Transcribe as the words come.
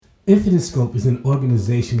Infinite Scope is an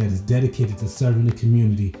organization that is dedicated to serving the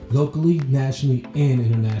community locally, nationally, and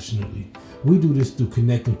internationally. We do this through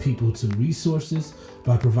connecting people to resources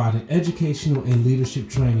by providing educational and leadership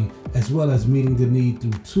training, as well as meeting the need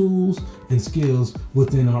through tools and skills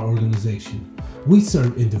within our organization. We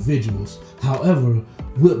serve individuals. However,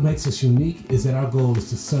 what makes us unique is that our goal is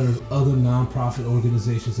to serve other nonprofit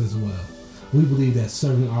organizations as well. We believe that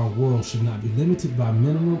serving our world should not be limited by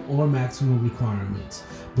minimum or maximum requirements,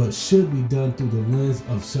 but should be done through the lens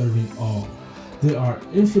of serving all. There are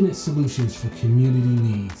infinite solutions for community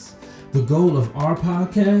needs. The goal of our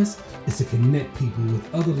podcast is to connect people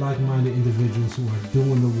with other like-minded individuals who are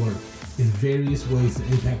doing the work in various ways to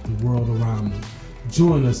impact the world around them.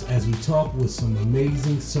 Join us as we talk with some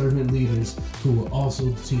amazing servant leaders who will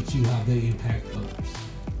also teach you how they impact others.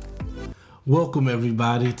 Welcome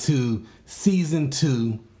everybody to Season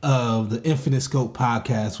 2 of the Infinite Scope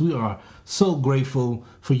podcast. We are so grateful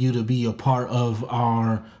for you to be a part of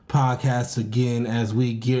our podcast again as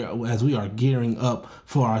we are gearing up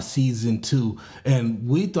for our Season 2. And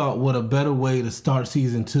we thought what a better way to start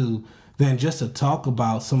Season 2 than just to talk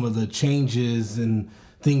about some of the changes and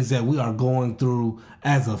things that we are going through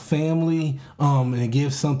as a family, and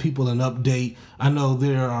give some people an update. I know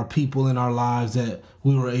there are people in our lives that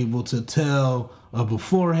we were able to tell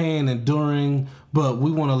beforehand and during, but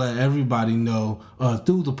we want to let everybody know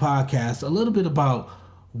through the podcast a little bit about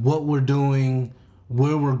what we're doing,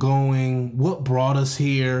 where we're going, what brought us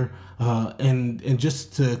here, and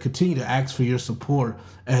just to continue to ask for your support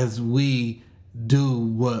as we do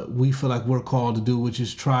what we feel like we're called to do, which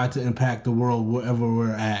is try to impact the world wherever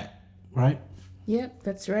we're at, right? Yep,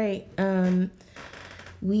 that's right.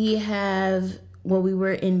 We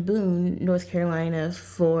were in Boone, North Carolina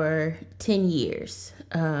for 10 years.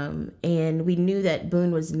 And we knew that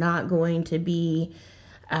Boone was not going to be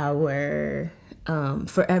our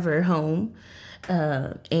forever home.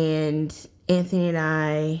 And Anthony and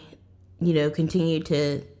I, continued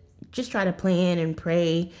to just try to plan and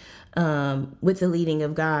pray with the leading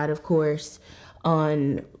of God, of course,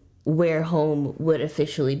 on where home would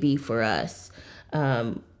officially be for us.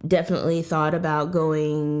 Definitely thought about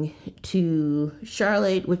going to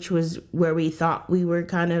Charlotte, which was where we thought we were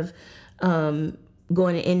kind of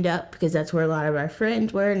going to end up, because that's where a lot of our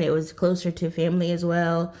friends were, and it was closer to family as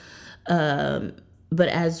well. But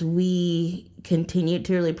as we continued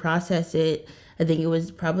to really process it, I think it was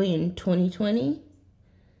probably in 2020.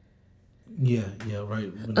 Yeah,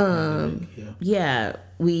 right. Yeah,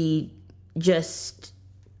 we just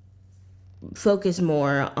focus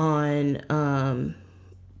more on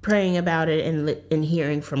praying about it and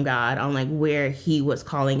hearing from God on like where He was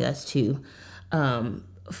calling us to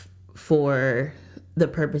for the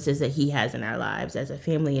purposes that He has in our lives as a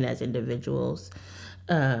family and as individuals.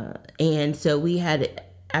 And so we had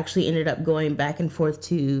actually ended up going back and forth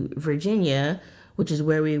to Virginia, which is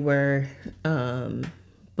where we were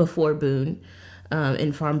before Boone,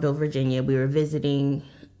 in Farmville, Virginia. We were visiting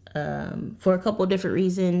for a couple different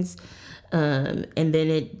reasons. And then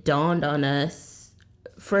it dawned on us,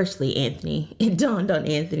 it dawned on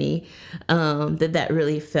Anthony that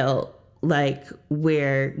really felt like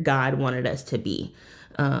where God wanted us to be.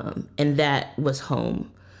 And that was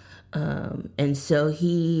home. And so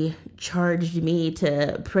he charged me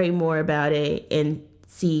to pray more about it and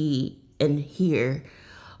see and hear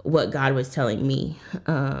what God was telling me.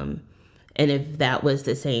 And if that was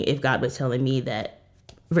the same, if God was telling me that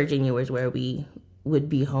Virginia was where we would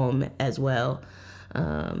be home as well.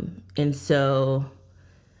 And so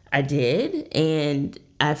I did, and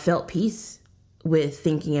I felt peace with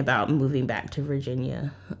thinking about moving back to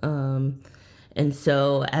Virginia. And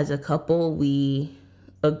so as a couple, we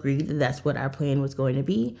agreed that that's what our plan was going to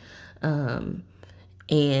be.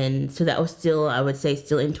 And so that was still, I would say,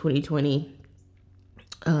 still in 2020.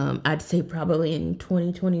 I'd say probably in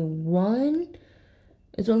 2021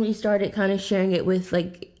 is when we started kind of sharing it with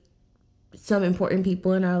like some important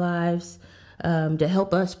people in our lives to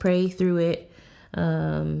help us pray through it,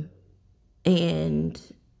 and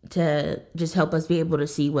to just help us be able to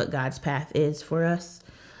see what God's path is for us.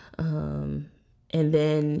 And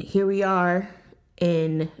then here we are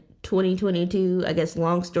in 2022. I guess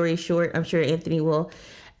long story short, I'm sure Anthony will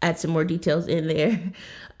add some more details in there.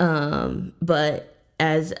 But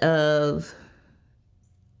as of,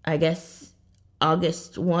 I guess,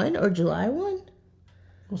 August 1 or July 1?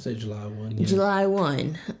 We'll say July 1. Yeah. July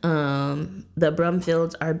 1. The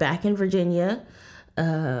Brumfields are back in Virginia.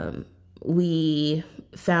 We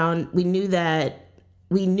knew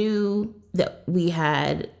that we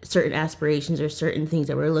had certain aspirations or certain things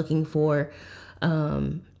that we're looking for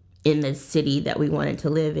in the city that we wanted to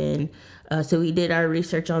live in. So we did our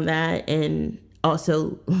research on that and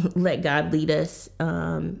also let God lead us.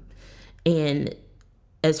 And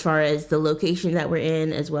as far as the location that we're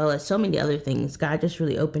in, as well as so many other things, God just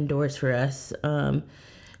really opened doors for us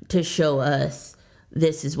to show us,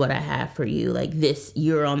 this is what I have for you. Like this,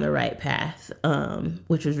 you're on the right path,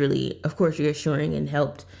 which was really, of course, reassuring and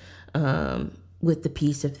helped with the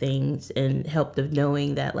peace of things and helped of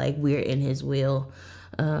knowing that like we're in his will.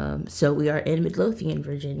 So we are in Midlothian,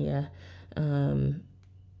 Virginia,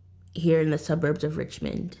 here in the suburbs of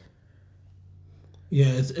Richmond.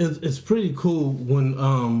 Yeah, it's pretty cool when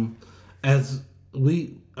I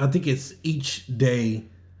think it's each day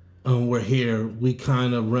we're here, we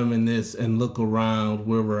kind of reminisce and look around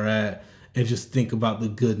where we're at and just think about the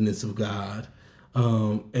goodness of God.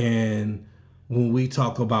 And when we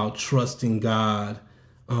talk about trusting God,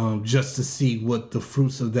 just to see what the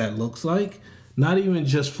fruits of that looks like, not even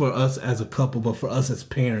just for us as a couple, but for us as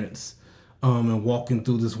parents, and walking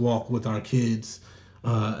through this walk with our kids.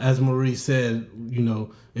 As Marie said,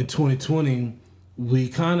 in 2020, we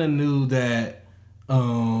kind of knew that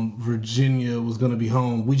Virginia was going to be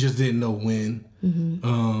home. We just didn't know when.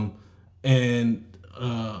 Mm-hmm. And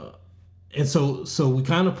so we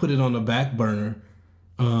kind of put it on the back burner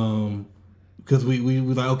because we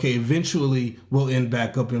were like, okay, eventually we'll end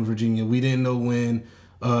back up in Virginia. We didn't know when.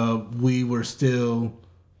 We were still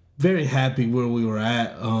very happy where we were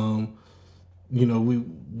at. We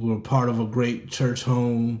were part of a great church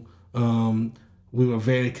home. We were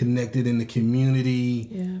very connected in the community.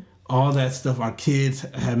 Yeah. All that stuff. Our kids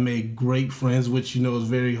have made great friends, which, is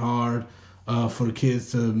very hard for the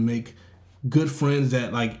kids to make good friends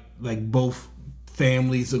that like both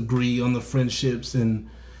families agree on the friendships. And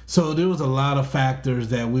so there was a lot of factors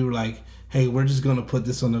that we were like, hey, we're just going to put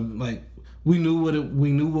this on we knew what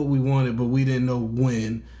we wanted, but we didn't know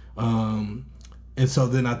when. And so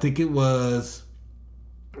then I think it was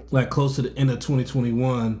like close to the end of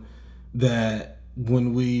 2021 that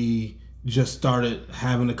when we just started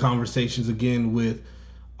having the conversations again with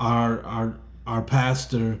our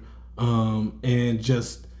pastor, and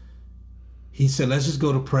just he said, let's just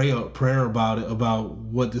go to prayer about it, about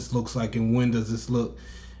what this looks like and when does this look.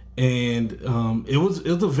 And it was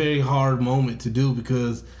a very hard moment to do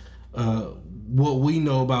because what we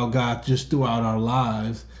know about God just throughout our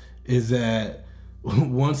lives is that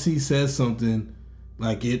once he says something,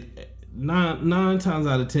 like it, nine times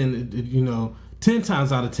out of 10, 10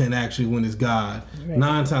 times out of 10 actually when it's God, right.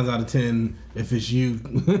 9 times out of 10 if it's you.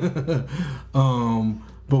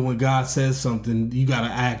 But when God says something, you got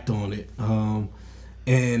to act on it.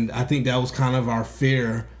 And I think that was kind of our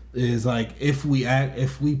fear, is like, if we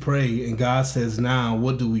pray and God says now,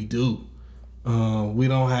 what do we do? We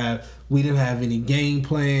didn't have any game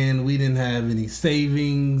plan. We didn't have any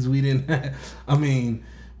savings. We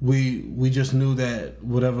just knew that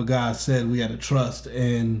whatever God said, we had to trust.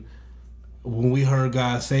 And when we heard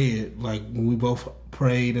God say it, like when we both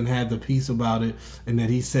prayed and had the peace about it, and that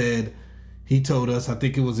he told us, I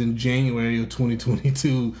think it was in January of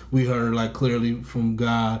 2022, we heard like clearly from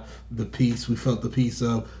God the peace. We felt the peace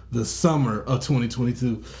of the summer of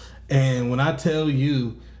 2022. And when I tell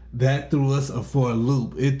you, that threw us for a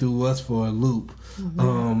loop. It threw us for a loop.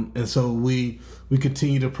 Mm-hmm. And so we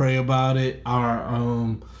continue to pray about it.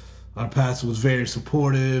 Our pastor was very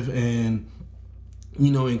supportive and,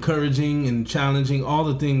 encouraging and challenging, all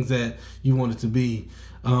the things that you want it to be.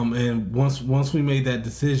 And once we made that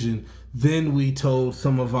decision, then we told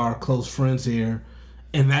some of our close friends here,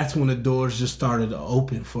 and that's when the doors just started to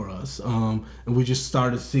open for us. And we just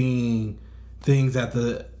started seeing things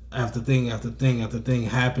after thing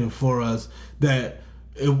happen for us that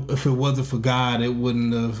if it wasn't for God, it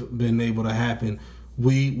wouldn't have been able to happen.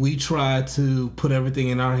 We tried to put everything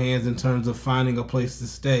in our hands in terms of finding a place to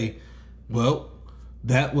stay. Well,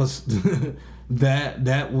 that was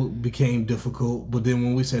that became difficult. But then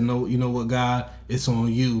when we said, no, you know what, God, it's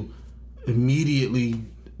on you, immediately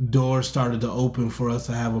doors started to open for us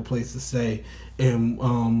to have a place to stay. And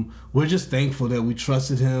we're just thankful that we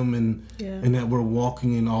trusted him and that we're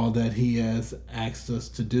walking in all that he has asked us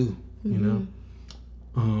to do. Mm-hmm.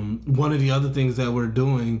 One of the other things that we're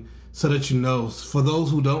doing, so that for those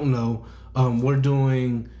who don't know,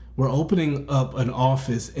 we're opening up an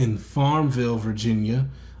office in Farmville, Virginia.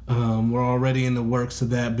 We're already in the works of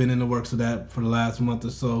that, been in the works of that for the last month or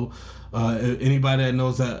so. Anybody that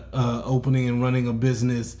knows that opening and running a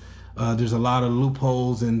business, there's a lot of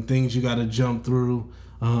loopholes and things you got to jump through.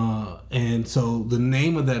 And so the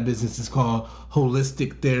name of that business is called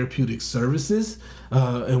Holistic Therapeutic Services.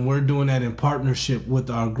 And we're doing that in partnership with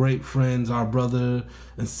our great friends, our brother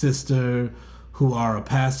and sister, who are a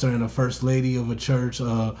pastor and a first lady of a church,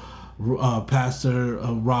 Pastor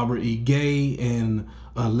Robert E. Gay and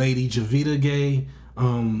Lady Javita Gay,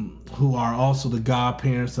 who are also the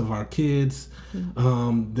godparents of our kids.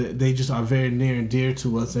 They just are very near and dear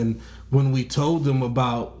to us. And when we told them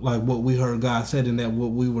about like what we heard God said and that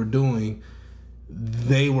what we were doing,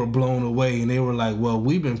 they were blown away, and they were like, well,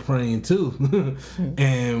 we've been praying too.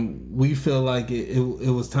 And we feel like it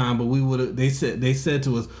was time, but they said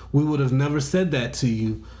to us, we would have never said that to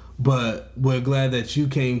you, but we're glad that you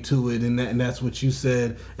came to it, and that's what you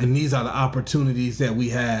said, and these are the opportunities that we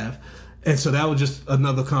have. And so that was just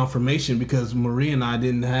another confirmation, because Marie and I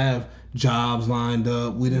didn't have jobs lined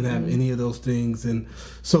up. We didn't have any of those things. And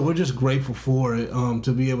so we're just grateful for it,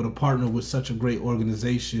 to be able to partner with such a great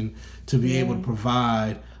organization, to be able to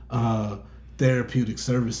provide therapeutic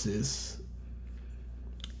services.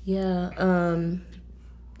 Yeah.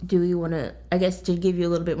 Do we want to, I guess, to give you a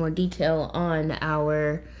little bit more detail on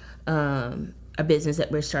our a business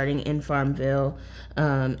that we're starting in Farmville.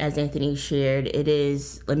 As Anthony shared, it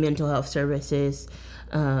is a mental health services,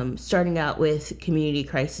 starting out with community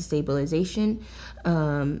crisis stabilization,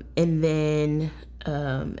 and then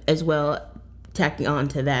as well tacking on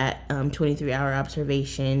to that 23-hour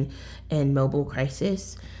observation and mobile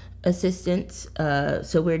crisis assistance.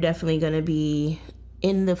 So we're definitely going to be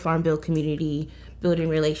in the Farmville community, building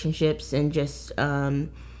relationships and just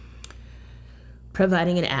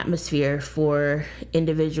providing an atmosphere for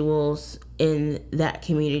individuals in that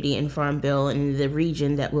community in Farmville and the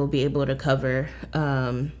region that we'll be able to cover,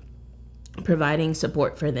 providing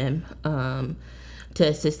support for them to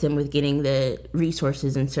assist them with getting the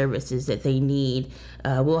resources and services that they need.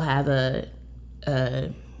 We'll have a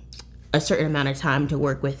certain amount of time to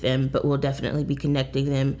work with them, but we'll definitely be connecting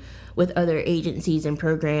them with other agencies and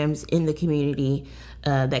programs in the community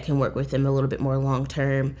that can work with them a little bit more long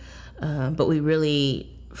term. But we really,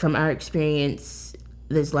 from our experience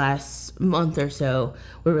this last month or so,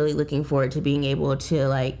 we're really looking forward to being able to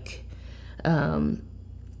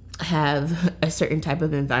have a certain type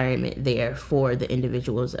of environment there for the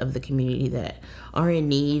individuals of the community that are in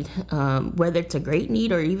need, whether it's a great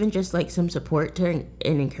need or even just like some support and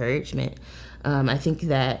encouragement. I think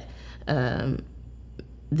that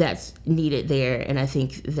that's needed there, and I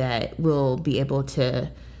think that we'll be able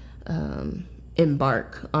to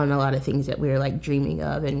embark on a lot of things that we're like dreaming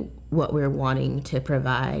of and what we're wanting to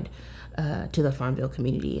provide to the Farmville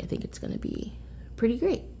community. I think it's going to be pretty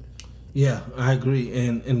great. Yeah, I agree.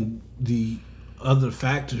 And the other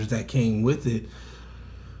factors that came with it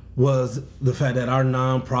was the fact that our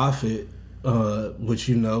nonprofit, which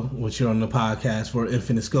you're on the podcast for,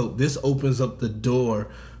 Infinite Scope, this opens up the door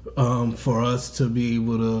for us to be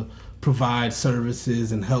able to provide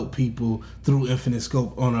services and help people through Infinite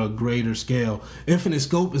Scope on a greater scale. Infinite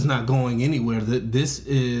Scope is not going anywhere.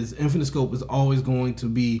 Infinite Scope is always going to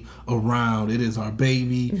be around. It is our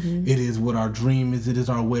baby. Mm-hmm. It is what our dream is. It is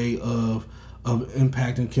our way of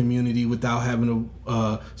impacting community without having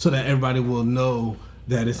to, so that everybody will know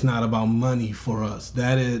that it's not about money for us.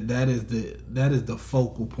 That is the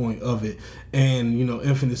focal point of it. And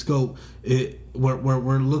Infinite Scope,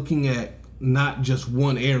 we're looking at not just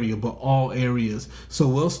one area, but all areas. So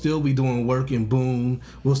we'll still be doing work in Boone.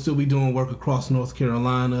 We'll still be doing work across North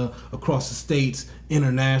Carolina, across the states,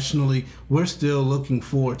 internationally. We're still looking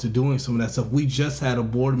forward to doing some of that stuff. We just had a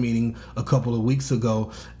board meeting a couple of weeks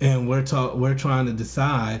ago, and we're trying to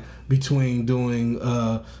decide between doing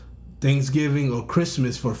Thanksgiving or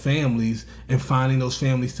Christmas for families and finding those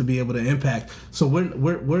families to be able to impact. So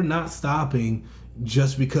we're not stopping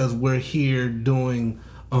just because we're here doing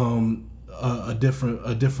a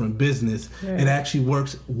different business. Right. It actually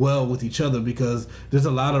works well with each other because there's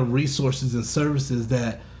a lot of resources and services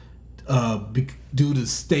that due to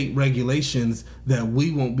state regulations that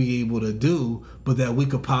we won't be able to do, but that we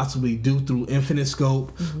could possibly do through Infinite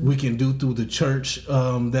Scope. Mm-hmm. We can do through the church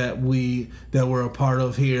that we're a part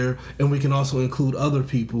of here, and we can also include other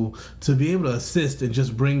people to be able to assist and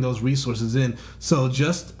just bring those resources in. So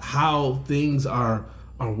just how things are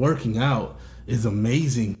working out is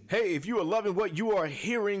amazing. Hey, if you are loving what you are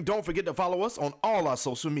hearing, don't forget to follow us on all our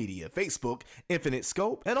social media, Facebook, Infinite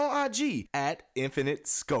Scope, and on IG at Infinite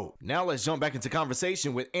Scope. Now let's jump back into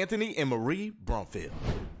conversation with Anthony and Marie Bromfield.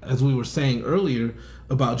 As we were saying earlier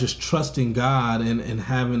about just trusting God and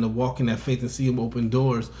having to walk in that faith and see Him open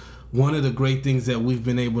doors, one of the great things that we've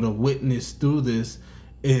been able to witness through this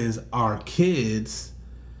is our kids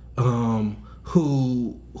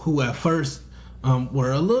who at first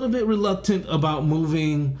were a little bit reluctant about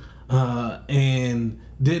moving and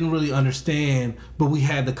didn't really understand, but we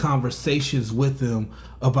had the conversations with them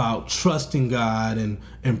about trusting God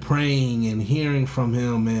and praying and hearing from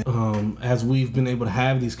Him. And as we've been able to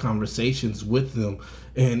have these conversations with them,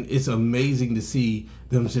 and it's amazing to see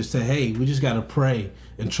them just say, hey, we just got to pray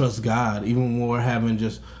and trust God. Even when we're having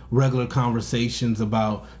just regular conversations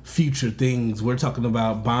about future things, we're talking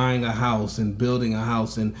about buying a house and building a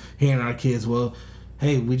house and hearing our kids, well,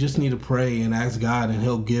 hey, we just need to pray and ask God, and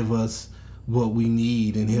He'll give us what we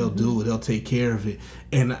need, and He'll do it. He'll take care of it.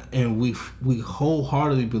 And we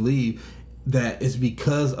wholeheartedly believe that it's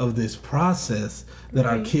because of this process that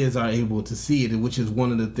our kids are able to see it, which is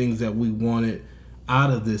one of the things that we wanted out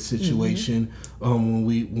of this situation. When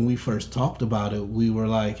we first talked about it, we were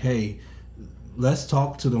like, hey, let's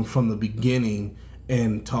talk to them from the beginning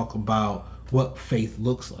and talk about what faith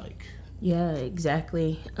looks like. Yeah,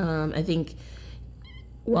 exactly. I think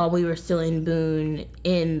while we were still in Boone,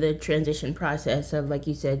 in the transition process of, like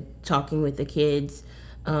you said, talking with the kids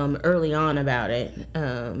early on about it,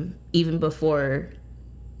 even before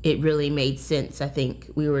it really made sense, I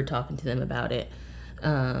think we were talking to them about it.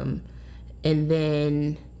 And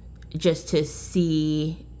then just to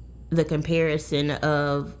see the comparison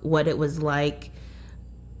of what it was like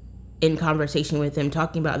in conversation with them,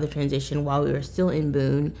 talking about the transition while we were still in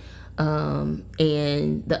Boone,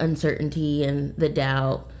 and the uncertainty and the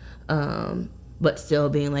doubt, but still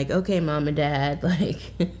being like, okay, Mom and Dad, like,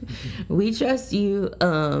 we trust you,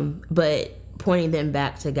 but pointing them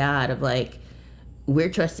back to God of like, we're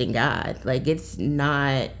trusting God. Like, it's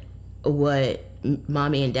not what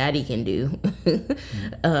Mommy and Daddy can do.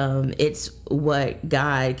 It's what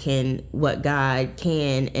God can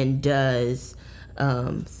and does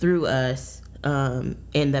through us,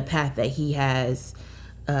 in the path that He has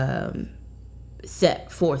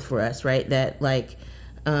set forth for us, right? That like,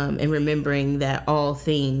 and remembering that all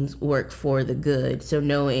things work for the good. So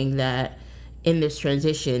knowing that in this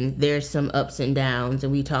transition, there's some ups and downs,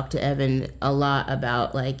 and we talked to Evan a lot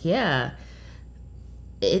about like, yeah,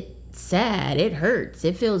 it's sad, it hurts,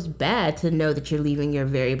 it feels bad to know that you're leaving your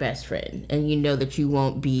very best friend, and you know that you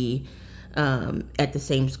won't be at the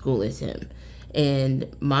same school as him.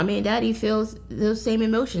 And Mommy and Daddy feels those same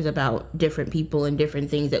emotions about different people and different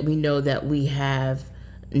things that we know that we have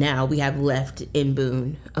left in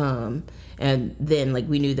Boone. And then like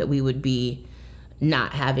we knew that we would be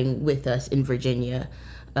not having with us in Virginia.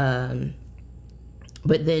 But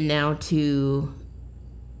then now to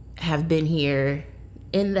have been here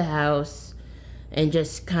in the house and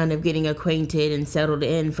just kind of getting acquainted and settled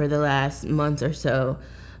in for the last month or so,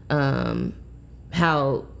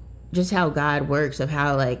 how God works, of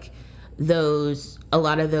how like a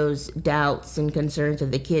lot of those doubts and concerns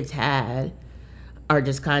that the kids had are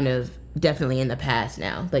just kind of definitely in the past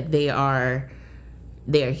now. Like they're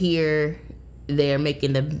here, they're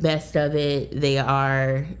making the best of it. They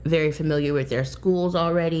are very familiar with their schools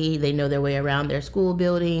already. They know their way around their school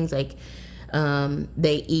buildings. Like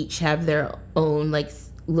they each have their own like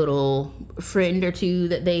little friend or two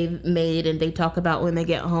that they've made and they talk about when they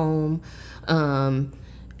get home.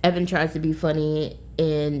 Evan tries to be funny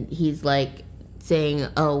and he's like saying,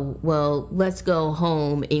 oh, well, let's go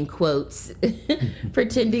home, in quotes,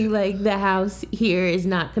 pretending like the house here is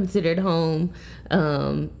not considered home.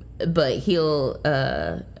 But he'll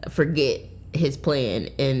forget his plan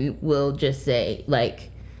and will just say, like,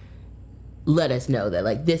 let us know that,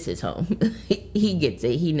 like, this is home. He gets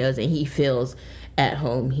it. He knows it. He feels at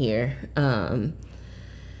home here.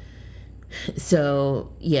 So,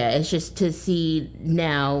 yeah, it's just to see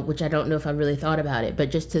now, which I don't know if I really thought about it, but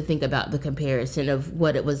just to think about the comparison of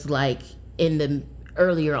what it was like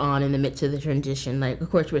earlier on in the midst of the transition. Like, of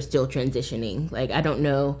course, we're still transitioning. Like, I don't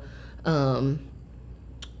know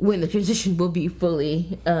when the transition will be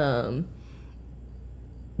fully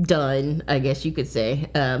done, I guess you could say.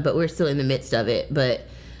 But we're still in the midst of it. But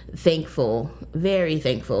thankful, very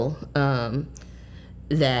thankful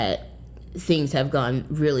that things have gone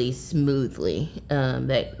really smoothly,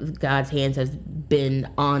 that God's hands has been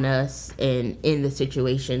on us and in the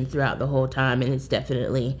situation throughout the whole time, and it's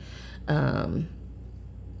definitely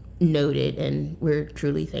noted, and we're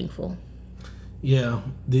truly thankful. Yeah,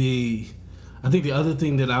 I think the other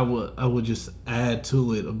thing that I would just add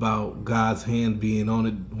to it about God's hand being on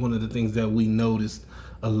it, one of the things that we noticed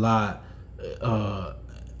a lot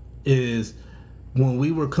is when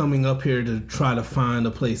we were coming up here to try to find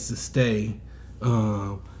a place to stay,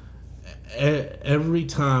 every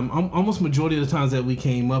time, almost majority of the times that we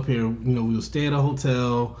came up here, we would stay at a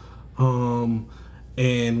hotel,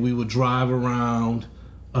 and we would drive around,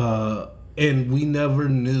 and we never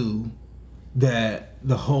knew that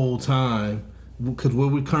the whole time, because where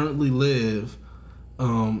we currently live,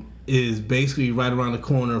 is basically right around the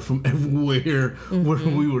corner from everywhere where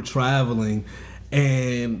we were traveling.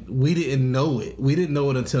 And we didn't know it. We didn't know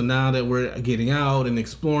it until now that we're getting out and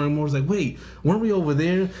exploring more. It's like, wait, weren't we over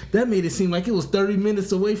there? That made it seem like it was 30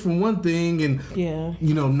 minutes away from one thing. And,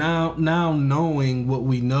 you know, now knowing what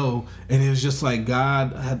we know, and it was just like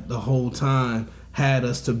God had the whole time had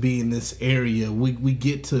us to be in this area. We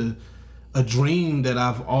get to a dream that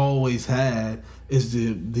I've always had is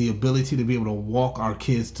the ability to be able to walk our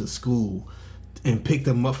kids to school and pick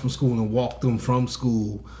them up from school and walk them from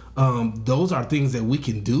school. Those are things that we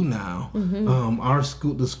can do now.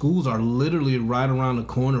 The schools are literally right around the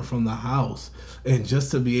corner from the house, and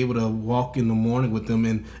just to be able to walk in the morning with them,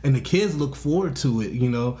 and the kids look forward to it, you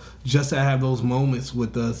know, just to have those moments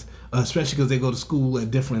with us, especially because they go to school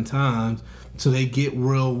at different times, so they get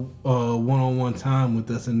real one-on-one time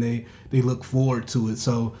with us, and they look forward to it.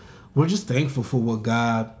 So we're just thankful for what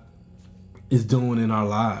God is doing in our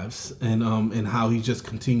lives, and how he just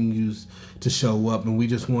continues to show up, and we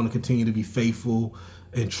just want to continue to be faithful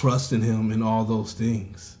and trust in him in all those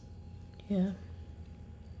things.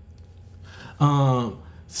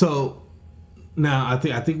 So now I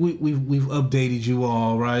think we've updated you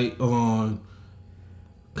all, right, on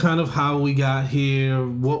kind of how we got here,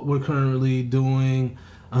 what we're currently doing.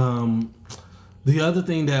 The other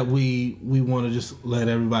thing that we want to just let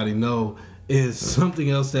everybody know is something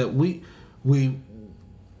else that we've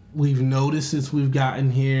noticed since we've gotten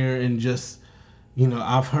here, and just, you know,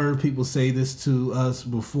 I've heard people say this to us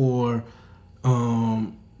before,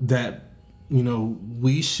 that, you know,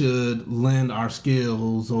 we should lend our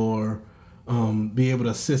skills or be able to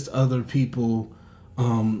assist other people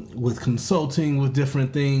with consulting with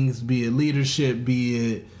different things, be it leadership,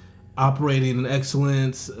 be it operating in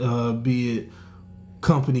excellence, be it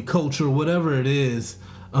company culture, whatever it is.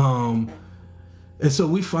 And so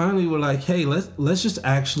we finally were like, hey, let's just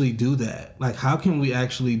actually do that. Like, how can we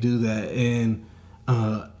actually do that? And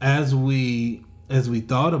as we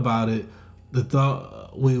thought about it,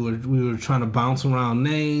 we were trying to bounce around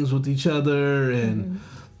names with each other, and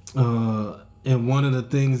one of the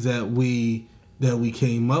things that we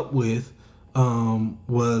came up with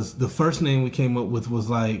was, the first name we came up with was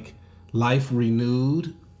like Life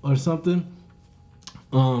Renewed or something,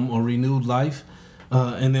 or Renewed Life.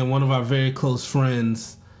 And then one of our very close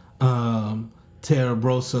friends, Tara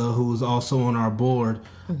Brosa, who was also on our board,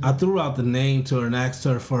 I threw out the name to her and asked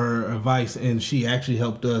her for her advice, and she actually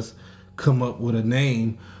helped us come up with a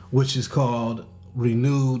name, which is called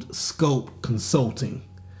Renewed Scope Consulting.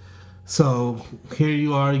 So here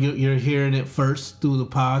you are, you're hearing it first through the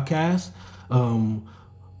podcast.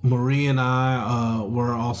 Marie and I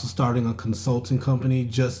were also starting a consulting company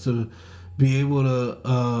just to be able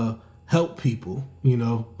to help people, you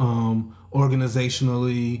know,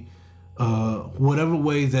 organizationally, whatever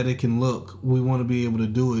ways that it can look, we want to be able to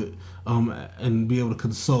do it, and be able to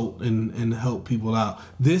consult and help people out.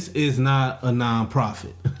 This is not a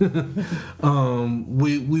nonprofit.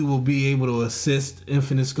 We will be able to assist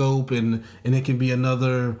Infinite Scope, and it can be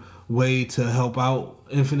another way to help out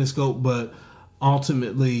Infinite Scope, but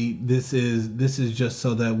ultimately this is just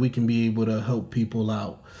so that we can be able to help people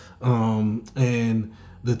out. And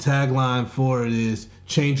the tagline for it is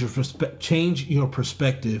change your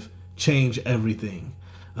perspective, change everything.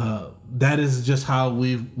 That is just how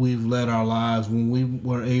we've led our lives, when we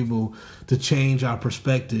were able to change our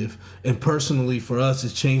perspective. And personally for us,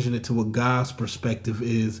 it's changing it to what God's perspective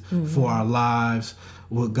is for our lives,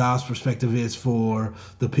 what God's perspective is for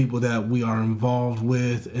the people that we are involved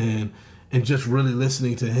with, and just really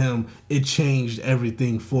listening to him. It changed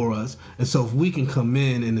everything for us. And so if we can come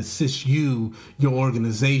in and assist you, your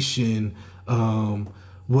organization,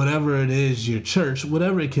 whatever it is, your church,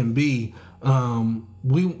 whatever it can be,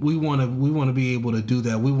 we want to be able to do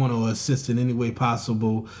that. We want to assist in any way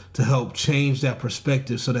possible to help change that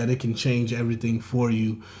perspective so that it can change everything for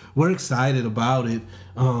you. We're excited about it,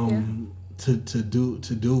 to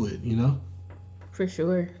do it, you know? For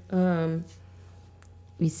sure.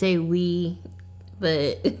 We say we,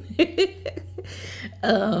 but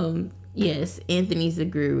yes, Anthony's the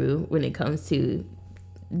guru when it comes to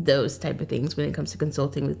those type of things, when it comes to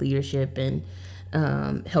consulting with leadership and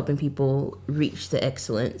helping people reach the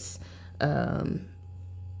excellence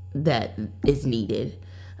that is needed.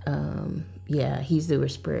 He's the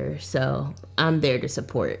whisperer, so I'm there to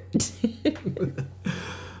support.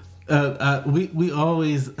 We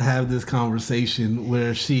always have this conversation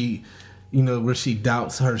where she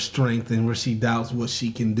doubts her strength and where she doubts what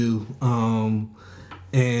she can do.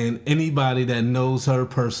 And anybody that knows her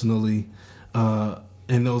personally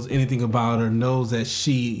and knows anything about her knows that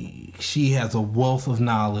she has a wealth of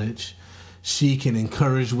knowledge. she can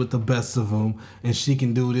encourage with the best of them, and she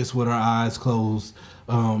can do this with her eyes closed.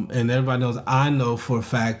 And everybody knows, I know for a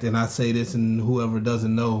fact, and I say this, and whoever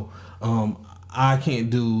doesn't know, I can't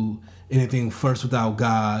do anything first without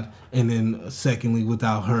God, and then secondly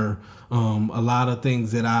without her. A lot of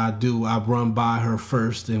things that I do, I run by her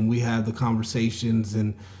first, and we have the conversations,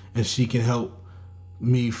 and she can help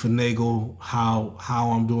me finagle how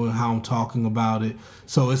I'm doing, how I'm talking about it.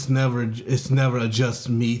 So it's never a just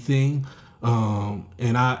me thing.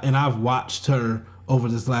 And I've watched her over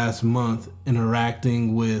this last month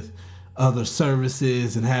interacting with other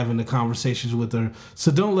services and having the conversations with her.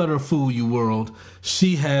 So don't let her fool you, world.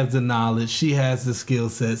 She has the knowledge. She has the skill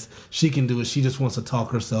sets. She can do it. She just wants to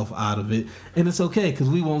talk herself out of it. And it's okay, because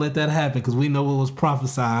we won't let that happen, because we know what was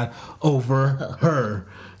prophesied over her.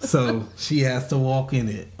 So she has to walk in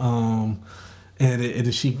it. And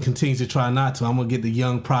if she continues to try not to, I'm going to get the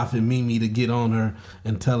young prophet Mimi to get on her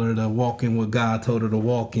and tell her to walk in what God told her to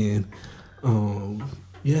walk in.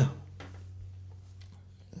 Yeah.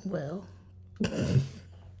 Well,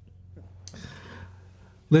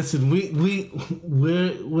 listen,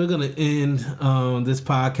 we're gonna end this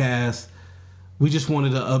podcast. We just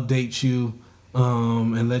wanted to update you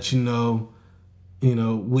and let you know,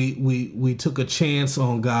 we took a chance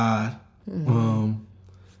on God, and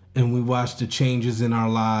we watched the changes in our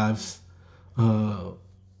lives,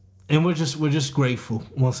 and we're just grateful.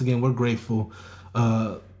 Once again, we're grateful.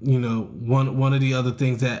 One of the other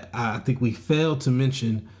things that I think we failed to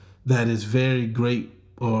mention that is very great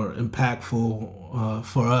or impactful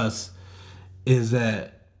for us is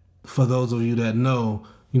that, for those of you that know,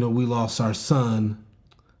 we lost our son,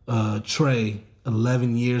 Trey,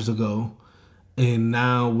 11 years ago, and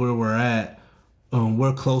now where we're at,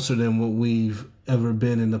 we're closer than what we've ever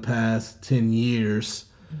been in the past 10 years.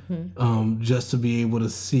 Mm-hmm. Just to be able to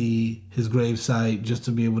see his gravesite, just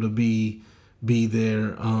to be able to be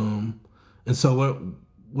there, and so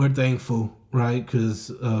we're thankful, right?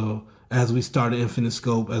 Because as we started Infinite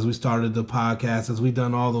Scope, as we started the podcast, as we've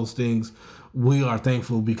done all those things, we are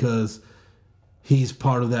thankful because he's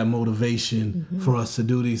part of that motivation for us to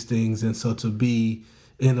do these things. And so to be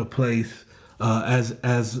in a place, as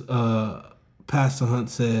Pastor Hunt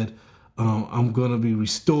said, I'm going to be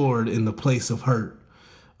restored in the place of hurt.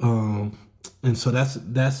 And so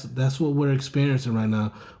that's what we're experiencing right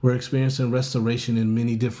now. We're experiencing restoration in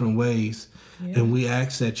many different ways. Yeah. And we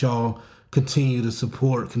ask that y'all continue to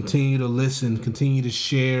support, continue to listen, continue to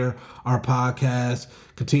share our podcast,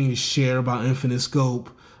 continue to share about Infinite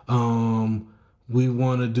Scope. We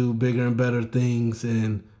want to do bigger and better things,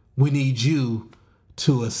 and we need you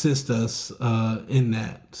to assist us in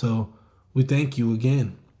that. So we thank you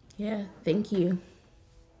again. Yeah, thank you.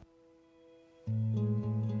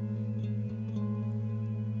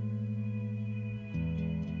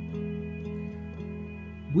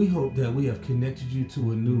 We hope that we have connected you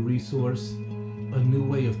to a new resource, a new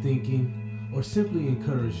way of thinking, or simply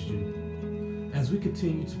encouraged you. As we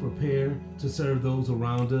continue to prepare to serve those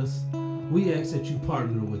around us, we ask that you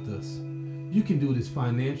partner with us. You can do this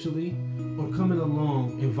financially or coming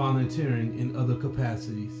along and volunteering in other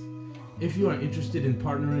capacities. If you are interested in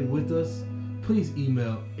partnering with us, please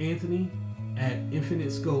email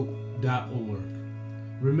anthony@infinitescope.org.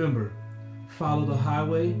 Remember, follow the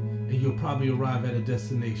highway and you'll probably arrive at a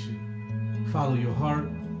destination. Follow your heart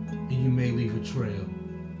and you may leave a trail.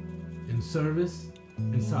 In service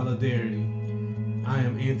and solidarity, I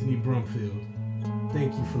am Anthony Brumfield.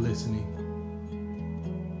 Thank you for listening.